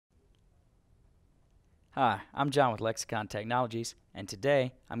Hi, I'm John with Lexicon Technologies, and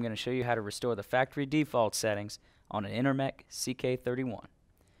today I'm going to show you how to restore the factory default settings on an Intermec CK31.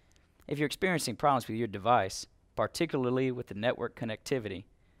 If you're experiencing problems with your device, particularly with the network connectivity,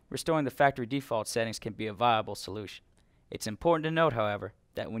 restoring the factory default settings can be a viable solution. It's important to note, however,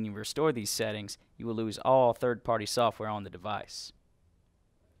 that when you restore these settings, you will lose all third-party software on the device.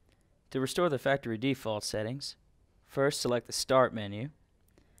 To restore the factory default settings, first select the Start menu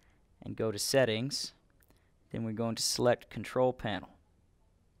and go to Settings. Then we're going to select Control Panel.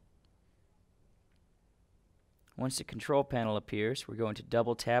 Once the Control Panel appears, we're going to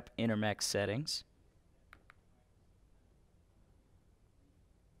double tap Intermec Settings.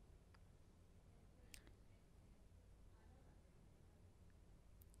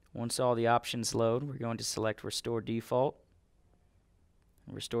 Once all the options load, we're going to select Restore Default.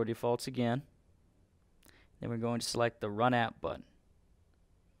 Restore Defaults again. Then we're going to select the Run App button.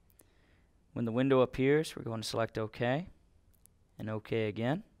 When the window appears, we're going to select OK and OK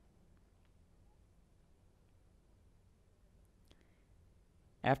again.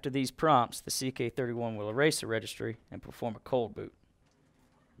 After these prompts, the CK31 will erase the registry and perform a cold boot.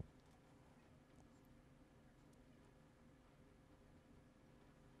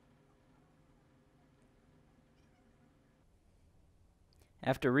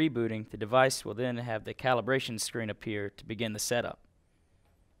 After rebooting, the device will then have the calibration screen appear to begin the setup.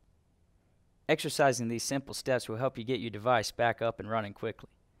 Exercising these simple steps will help you get your device back up and running quickly.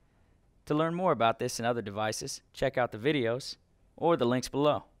 To learn more about this and other devices, check out the videos or the links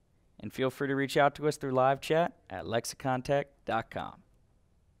below. And feel free to reach out to us through live chat at lexicontech.com.